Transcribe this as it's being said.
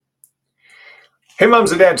Hey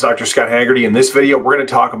moms and dads, Dr. Scott Haggerty. In this video, we're going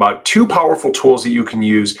to talk about two powerful tools that you can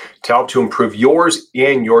use to help to improve yours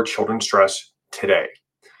and your children's stress today.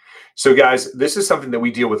 So guys, this is something that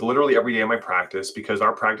we deal with literally every day in my practice because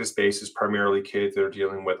our practice base is primarily kids that are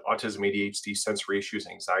dealing with autism, ADHD, sensory issues,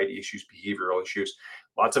 anxiety issues, behavioral issues,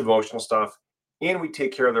 lots of emotional stuff. And we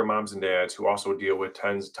take care of their moms and dads who also deal with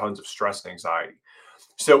tons of stress and anxiety.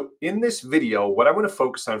 So in this video, what I want to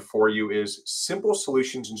focus on for you is simple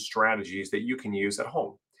solutions and strategies that you can use at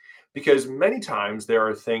home. Because many times there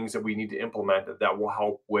are things that we need to implement that will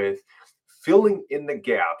help with filling in the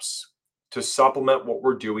gaps to supplement what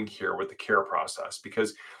we're doing here with the care process.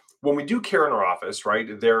 Because when we do care in our office,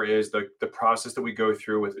 right, there is the process that we go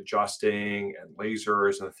through with adjusting and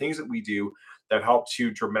lasers and the things that we do that help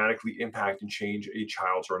to dramatically impact and change a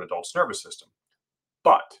child's or an adult's nervous system.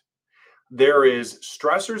 But there is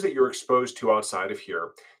stressors that you're exposed to outside of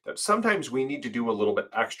here that sometimes we need to do a little bit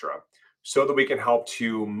extra so that we can help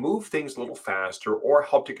to move things a little faster or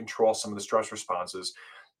help to control some of the stress responses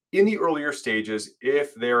in the earlier stages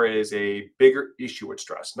if there is a bigger issue with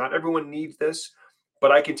stress. Not everyone needs this,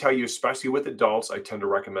 but I can tell you, especially with adults, I tend to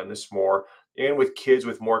recommend this more. And with kids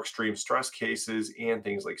with more extreme stress cases and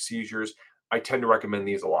things like seizures, I tend to recommend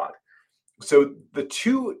these a lot. So the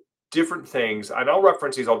two different things, and I'll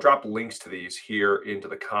reference these, I'll drop links to these here into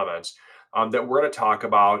the comments, that we're going to talk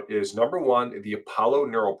about is number one, the Apollo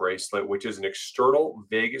Neural Bracelet, which is an external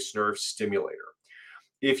vagus nerve stimulator.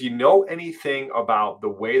 If you know anything about the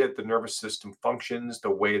way that the nervous system functions, the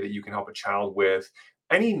way that you can help a child with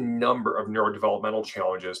any number of neurodevelopmental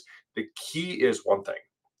challenges, the key is one thing.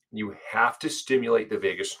 You have to stimulate the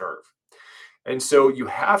vagus nerve. And so you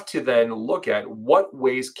have to then look at what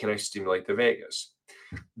ways can I stimulate the vagus?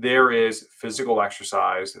 There is physical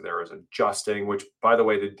exercise, there is adjusting, which, by the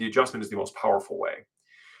way, the adjustment is the most powerful way.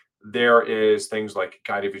 There is things like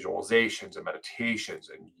guided visualizations and meditations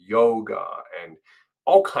and yoga and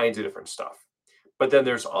all kinds of different stuff. But then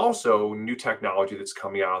there's also new technology that's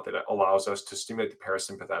coming out that allows us to stimulate the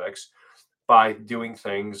parasympathetics by doing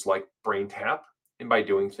things like brain tap and by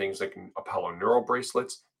doing things like Apollo neural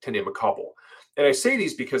bracelets, to name a couple. And I say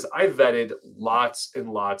these because I've vetted lots and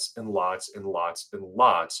lots and lots and lots and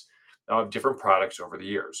lots of different products over the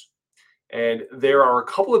years. And there are a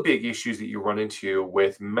couple of big issues that you run into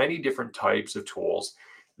with many different types of tools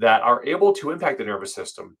that are able to impact the nervous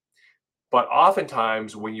system. But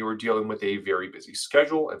oftentimes, when you are dealing with a very busy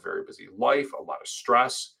schedule, a very busy life, a lot of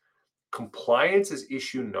stress, compliance is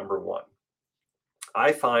issue number one.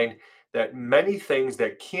 I find that many things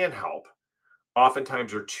that can help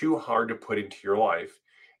oftentimes are too hard to put into your life.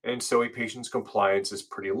 And so a patient's compliance is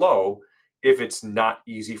pretty low if it's not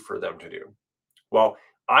easy for them to do. Well,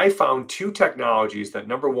 I found two technologies that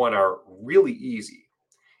number one are really easy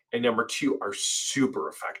and number two are super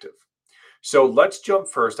effective. So let's jump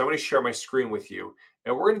first. I'm going to share my screen with you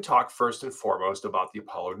and we're going to talk first and foremost about the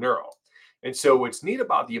Apollo Neuro. And so what's neat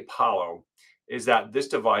about the Apollo is that this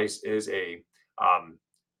device is um,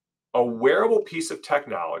 a wearable piece of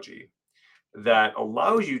technology that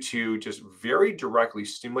allows you to just very directly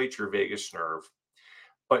stimulate your vagus nerve,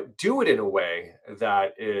 but do it in a way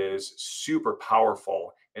that is super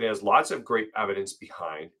powerful and has lots of great evidence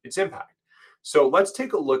behind its impact. So let's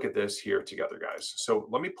take a look at this here together, guys. So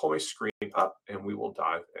let me pull my screen up and we will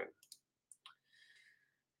dive in.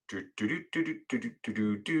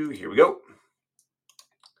 Here we go.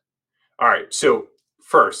 All right, so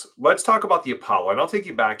first, let's talk about the Apollo, and I'll take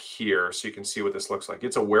you back here so you can see what this looks like.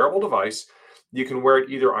 It's a wearable device. You can wear it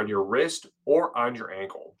either on your wrist or on your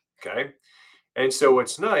ankle, okay? And so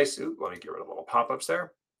what's nice, let me get rid of little pop-ups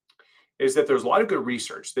there, is that there's a lot of good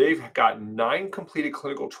research. They've got 9 completed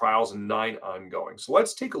clinical trials and 9 ongoing. So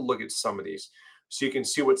let's take a look at some of these so you can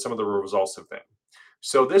see what some of the results have been.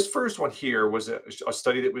 So this first one here was a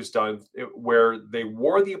study that was done where they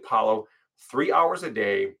wore the Apollo 3 hours a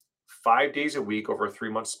day, 5 days a week over a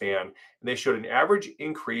 3-month span, and they showed an average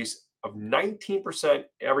increase of 19%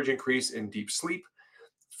 average increase in deep sleep,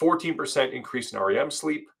 14% increase in REM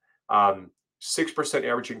sleep, 6%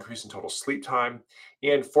 average increase in total sleep time,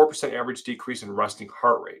 and 4% average decrease in resting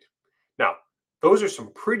heart rate. Now, those are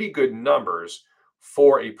some pretty good numbers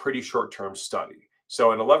for a pretty short-term study.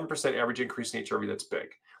 So an 11% average increase in HRV, that's big.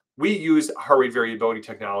 We use heart rate variability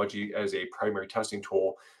technology as a primary testing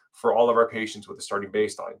tool for all of our patients with a starting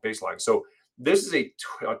baseline. So this is a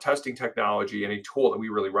testing technology and a tool that we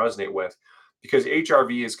really resonate with because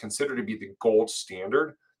HRV is considered to be the gold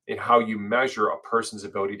standard in how you measure a person's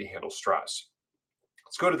ability to handle stress.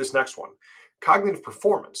 Let's go to this next one. Cognitive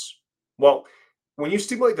performance. Well, when you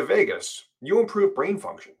stimulate the vagus, you improve brain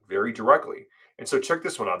function very directly. And so check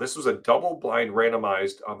this one out. This was a double-blind,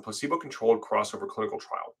 randomized, placebo-controlled crossover clinical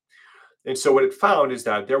trial. And so what it found is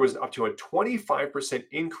that there was up to a 25%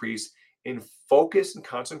 increase in focus and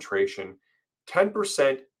concentration,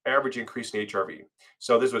 10% average increase in HRV.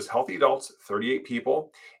 So this was healthy adults, 38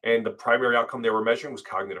 people, and the primary outcome they were measuring was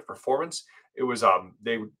cognitive performance. It was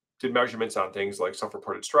they did measurements on things like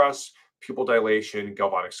self-reported stress, pupil dilation,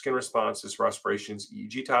 galvanic skin responses, respirations,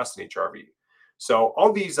 EEG tests, and HRV. So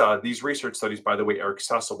all these research studies, by the way, are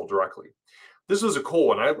accessible directly. This was a cool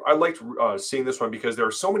one. I liked seeing this one because there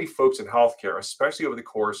are so many folks in healthcare, especially over the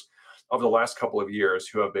course of the last couple of years,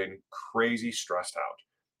 who have been crazy stressed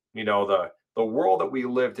out. The world that we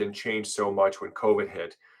lived in changed so much when COVID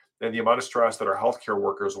hit, and the amount of stress that our healthcare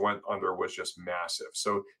workers went under was just massive.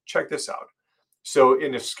 So check this out. So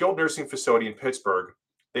in a skilled nursing facility in Pittsburgh,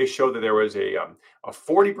 they showed that there was a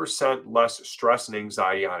 40% less stress and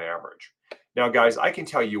anxiety on average. Now, guys, I can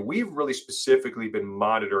tell you, we've really specifically been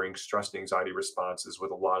monitoring stress and anxiety responses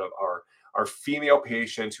with a lot of our female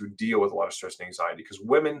patients who deal with a lot of stress and anxiety, because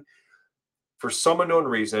women, for some unknown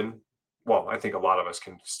reason, well, I think a lot of us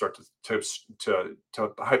can start to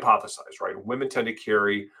hypothesize, right? Women tend to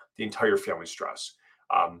carry the entire family stress.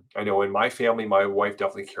 I know in my family, my wife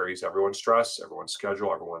definitely carries everyone's stress, everyone's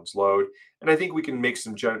schedule, everyone's load, and I think we can make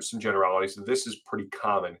some generalities. And this is pretty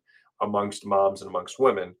common amongst moms and amongst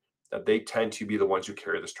women, that they tend to be the ones who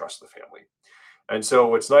carry the stress of the family. And so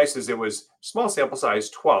what's nice is it was small sample size,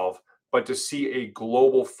 12, but to see a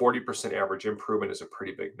global 40% average improvement is a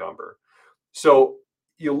pretty big number. So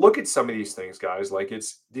you look at some of these things, guys, like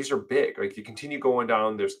these are big. Like you continue going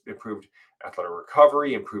down, there's improved athletic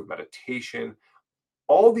recovery, improved meditation,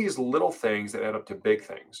 all these little things that add up to big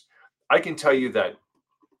things. I can tell you that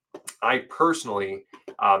I personally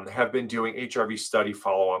have been doing HRV study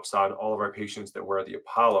follow-ups on all of our patients that wear the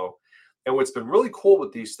Apollo. And what's been really cool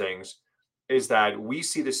with these things is that we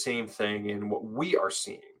see the same thing in what we are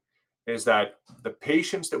seeing, is that the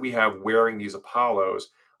patients that we have wearing these Apollos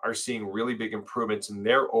are seeing really big improvements in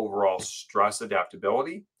their overall stress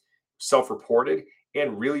adaptability, self-reported,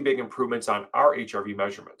 and really big improvements on our HRV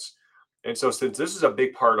measurements. And so since this is a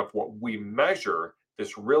big part of what we measure,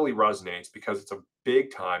 this really resonates because it's a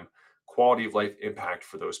big time quality of life impact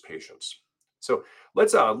for those patients. So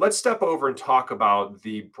let's step over and talk about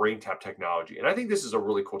the BrainTap technology. And I think this is a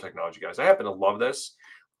really cool technology, guys. I happen to love this.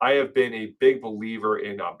 I have been a big believer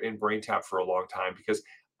in BrainTap for a long time because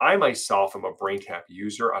I myself am a BrainTap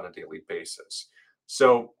user on a daily basis.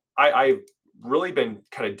 So I've really been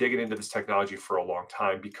kind of digging into this technology for a long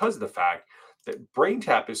time because of the fact that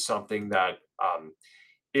BrainTap is something that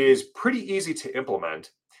is pretty easy to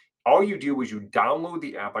implement. All you do is you download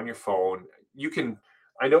the app on your phone. You can,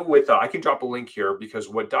 I know with, I can drop a link here because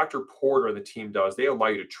what Dr. Porter and the team does, they allow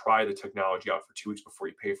you to try the technology out for 2 weeks before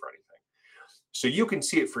you pay for anything. So you can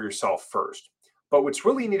see it for yourself first. But what's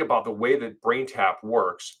really neat about the way that BrainTap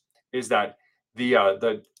works is that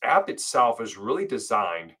the app itself is really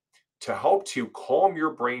designed to help to calm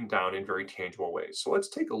your brain down in very tangible ways. So let's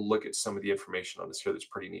take a look at some of the information on this here that's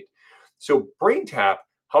pretty neat. So BrainTap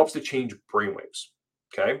helps to change brainwaves,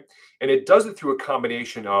 okay? And it does it through a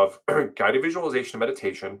combination of guided visualization and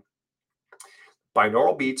meditation,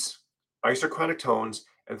 binaural beats, isochronic tones,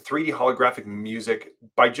 and 3D holographic music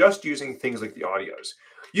by just using things like the audios.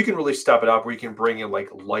 You can really step it up where you can bring in like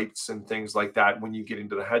lights and things like that when you get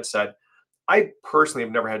into the headset. I personally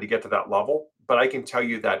have never had to get to that level, but I can tell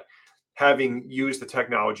you that having used the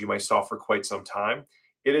technology myself for quite some time,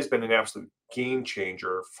 it has been an absolute game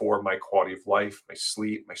changer for my quality of life, my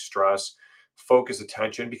sleep, my stress, focus,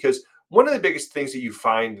 attention. Because one of the biggest things that you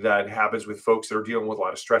find that happens with folks that are dealing with a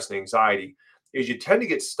lot of stress and anxiety is you tend to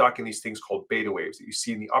get stuck in these things called beta waves that you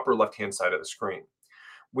see in the upper left-hand side of the screen.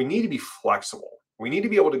 We need to be flexible. We need to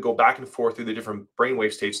be able to go back and forth through the different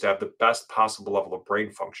brainwave states to have the best possible level of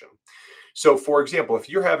brain function. So, for example, if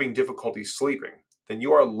you're having difficulty sleeping, then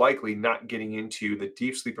you are likely not getting into the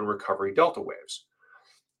deep sleep and recovery delta waves.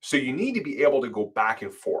 So you need to be able to go back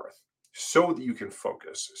and forth so that you can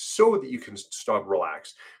focus, so that you can stop,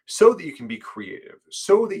 relax, so that you can be creative,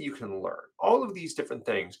 so that you can learn. All of these different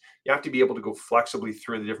things, you have to be able to go flexibly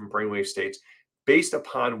through the different brainwave states based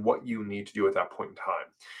upon what you need to do at that point in time.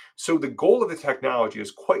 So the goal of the technology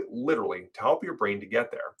is quite literally to help your brain to get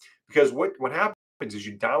there. Because what happens is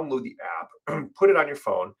you download the app, put it on your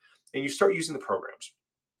phone, and you start using the programs.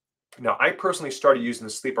 Now, I personally started using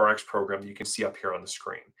the SleepRx program that you can see up here on the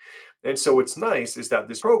screen. And so what's nice is that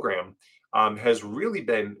this program has really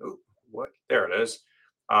been, there it is.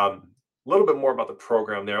 A little bit more about the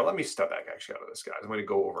program there. Let me step back actually out of this, guys. I'm going to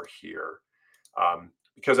go over here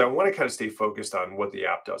because I want to kind of stay focused on what the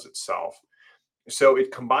app does itself. So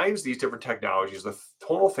it combines these different technologies, the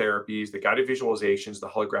tonal therapies, the guided visualizations, the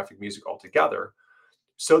holographic music all together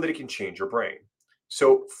so that it can change your brain.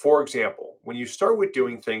 So, for example, when you start with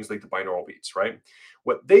doing things like the binaural beats, right?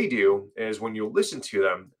 What they do is when you listen to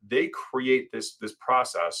them, they create this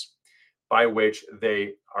process by which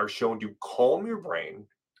they are shown to calm your brain,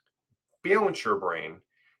 balance your brain,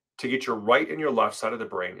 to get your right and your left side of the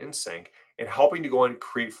brain in sync, and helping to go and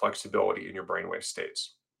create flexibility in your brainwave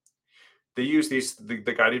states. They use the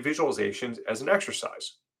guided visualizations as an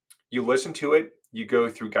exercise. You listen to it, you go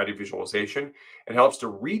through guided visualization. It helps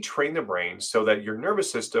to retrain the brain so that your nervous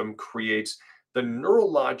system creates the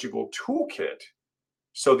neurological toolkit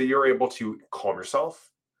so that you're able to calm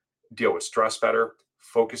yourself, deal with stress better,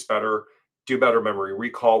 focus better, do better memory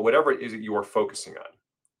recall, whatever it is that you are focusing on.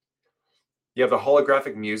 You have the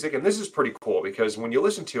holographic music, and this is pretty cool because when you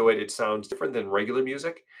listen to it, it sounds different than regular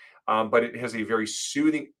music, but it has a very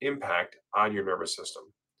soothing impact on your nervous system.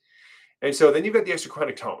 And so then you've got the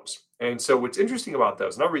isochronic tones. And so what's interesting about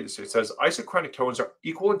those, and I'll read this, it says isochronic tones are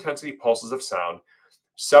equal intensity pulses of sound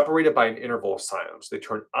separated by an interval of silence. They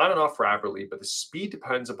turn on and off rapidly, but the speed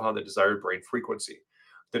depends upon the desired brain frequency.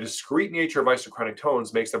 The discrete nature of isochronic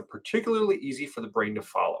tones makes them particularly easy for the brain to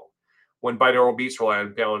follow. When binaural beats rely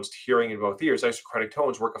on balanced hearing in both ears, isochronic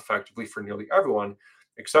tones work effectively for nearly everyone,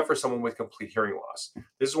 except for someone with complete hearing loss.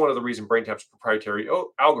 This is one of the reasons BrainTap's proprietary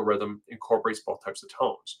algorithm incorporates both types of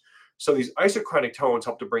tones. So these isochronic tones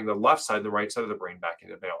help to bring the left side and the right side of the brain back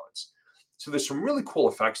into balance. So there's some really cool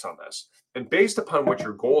effects on this. And based upon what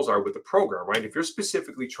your goals are with the program, right? If you're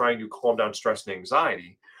specifically trying to calm down stress and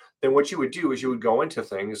anxiety, then what you would do is you would go into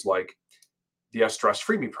things like the Stress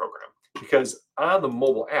Free Me program, because on the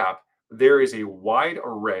mobile app, there is a wide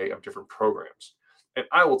array of different programs. And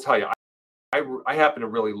I will tell you, I happen to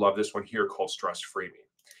really love this one here called Stress Free Me.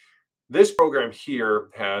 This program here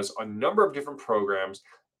has a number of different programs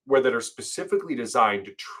where that are specifically designed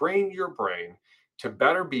to train your brain to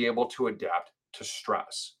better be able to adapt to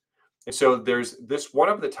stress. And so there's this one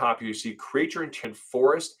up at the top you see create your intent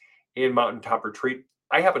forest and mountaintop retreat.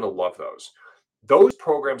 I happen to love those. Those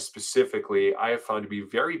programs specifically, I have found to be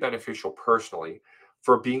very beneficial personally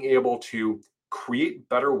for being able to create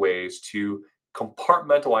better ways to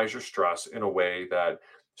compartmentalize your stress in a way that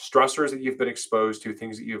stressors that you've been exposed to,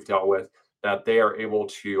 things that you've dealt with, that they are able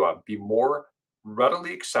to be more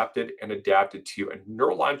readily accepted and adapted to and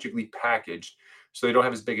neurologically packaged so they don't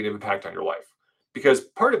have as big an impact on your life. Because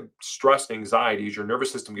part of stress and anxiety is your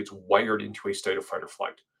nervous system gets wired into a state of fight or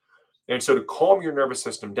flight. And so to calm your nervous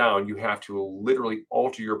system down, you have to literally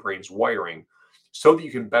alter your brain's wiring so that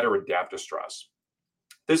you can better adapt to stress.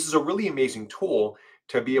 This is a really amazing tool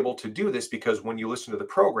to be able to do this because when you listen to the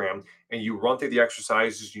program and you run through the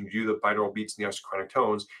exercises, you do the binaural beats and the isochronic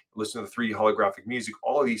tones, listen to the 3D holographic music,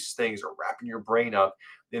 all of these things are wrapping your brain up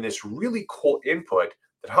in this really cool input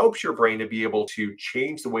that helps your brain to be able to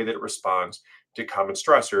change the way that it responds to common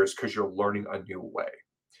stressors because you're learning a new way.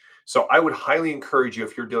 So I would highly encourage you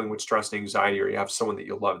if you're dealing with stress and anxiety or you have someone that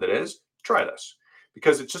you love that is, try this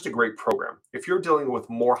because it's just a great program. If you're dealing with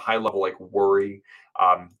more high level like worry,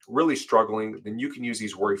 really struggling, then you can use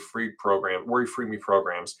these worry free me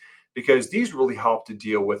programs because these really help to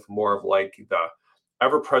deal with more of like the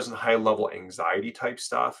ever present high level anxiety type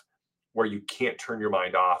stuff where you can't turn your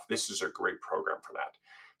mind off. This is a great program for that.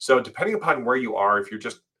 So depending upon where you are, if you're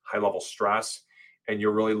just high level stress, and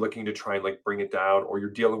you're really looking to try and like bring it down, or you're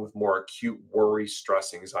dealing with more acute worry,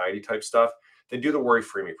 stress, anxiety type stuff, then do the Worry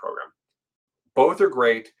Free Me program. Both are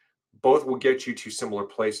great. Both will get you to similar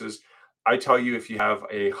places. I tell you, if you have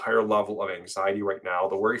a higher level of anxiety right now,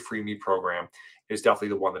 the Worry Free Me program is definitely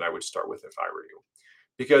the one that I would start with if I were you.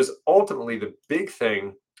 Because ultimately, the big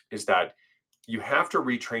thing is that you have to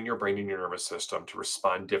retrain your brain and your nervous system to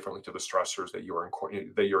respond differently to the stressors that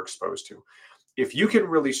you're exposed to. If you can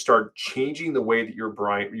really start changing the way that your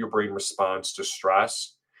brain responds to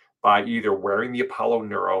stress by either wearing the Apollo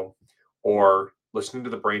Neuro or listening to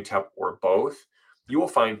the brain tap or both, you will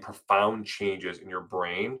find profound changes in your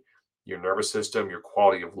brain, your nervous system, your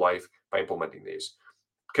quality of life by implementing these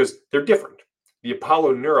because they're different. The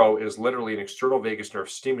Apollo Neuro is literally an external vagus nerve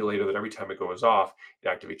stimulator that every time it goes off, it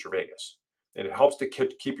activates your vagus. And it helps to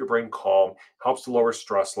keep your brain calm, helps to lower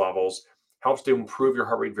stress levels, helps to improve your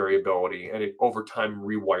heart rate variability, and it over time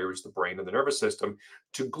rewires the brain and the nervous system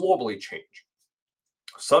to globally change.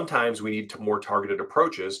 Sometimes we need to more targeted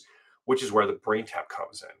approaches, which is where the brain tap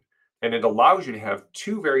comes in. And it allows you to have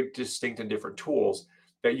two very distinct and different tools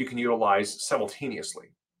that you can utilize simultaneously.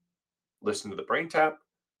 Listen to the brain tap,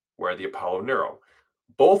 wear the Apollo Neuro.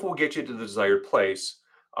 Both will get you to the desired place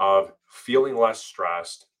of feeling less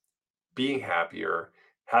stressed, being happier,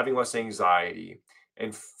 having less anxiety,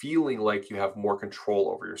 and feeling like you have more control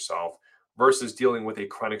over yourself versus dealing with a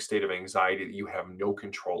chronic state of anxiety that you have no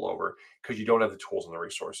control over because you don't have the tools and the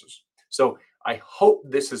resources. So I hope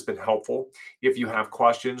this has been helpful. If you have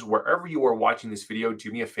questions, wherever you are watching this video,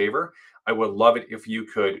 do me a favor. I would love it if you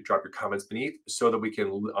could drop your comments beneath so that we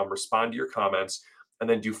can respond to your comments and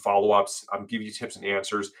then do follow-ups, give you tips and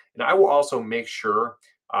answers. And I will also make sure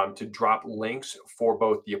to drop links for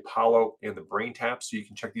both the Apollo and the Brain Tap so you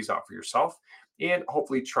can check these out for yourself and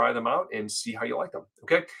hopefully try them out and see how you like them.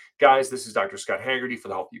 Okay, guys, this is Dr. Scott Haggerty for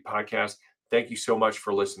the Healthy Podcast. Thank you so much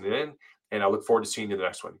for listening in, and I look forward to seeing you in the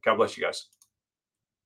next one. God bless you guys.